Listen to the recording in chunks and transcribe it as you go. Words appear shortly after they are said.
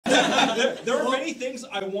There are many things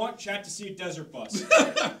I want chat to see at Desert Bus.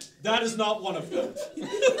 That is not one of them.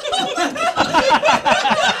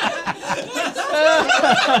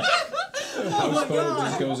 Houseboat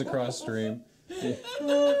just goes across stream.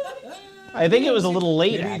 I think it was a little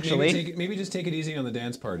late, actually. Maybe just take it easy on the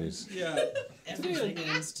dance parties. Yeah. Everything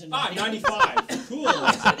ends tonight. 95. Cool. To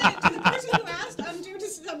the person who asked, I'm due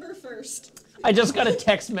December 1st. I just got a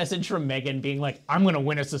text message from Megan being like, I'm going to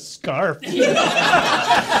win us a scarf. And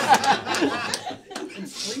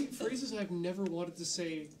phrases I've never wanted to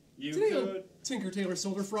say. You Today could. Tinker Tailor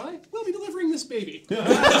Soldier Fry will be delivering this baby.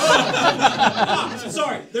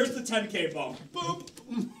 Sorry, there's the 10K bump. Boop.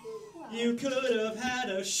 You could have had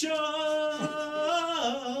a show.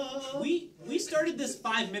 We started this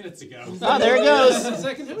 5 minutes ago. Oh, there it goes.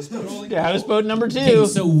 Second houseboat. Yeah, houseboat number 2. Okay,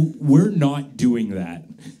 so we're not doing that.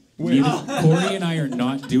 Corey and I are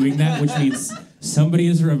not doing that, which means somebody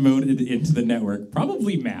is remoted into the network,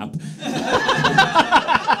 probably Map,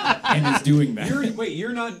 and is doing that.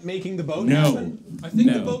 You're not making the boat No. happen? I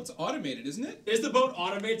think the boat's automated, isn't it? Is the boat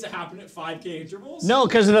automated to happen at 5K intervals? No,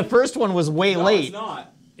 because the first one was way No, late. it's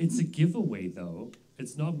not. It's a giveaway, though.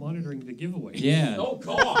 It's not monitoring the giveaway. Yeah. Oh,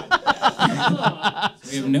 God.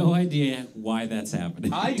 We have no idea why that's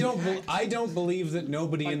happening. I don't believe that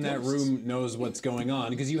nobody in that room knows what's going on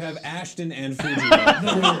because you have Ashton and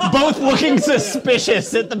Fugi. Both looking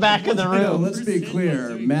suspicious at the back of the You know, room. let's be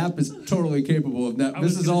clear. Map is totally capable of that.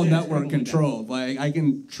 This is all network controlled. Like I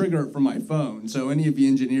can trigger it from my phone, so any of you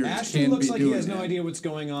engineers Ashton can't looks be like doing he has no that. idea what's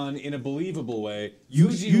going on in a believable way. You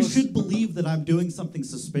Fugi should believe that I'm doing something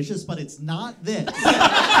suspicious, but it's not this.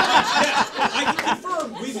 I can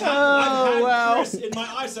confirm. I've had Chris in my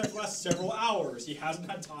eyesight for the last several hours. He hasn't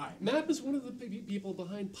had time. Map is one of the people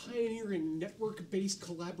behind pioneering network-based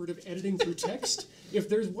collaborative editing through text. If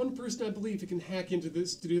there's one person I believe who can hack into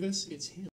this to do this, it's him.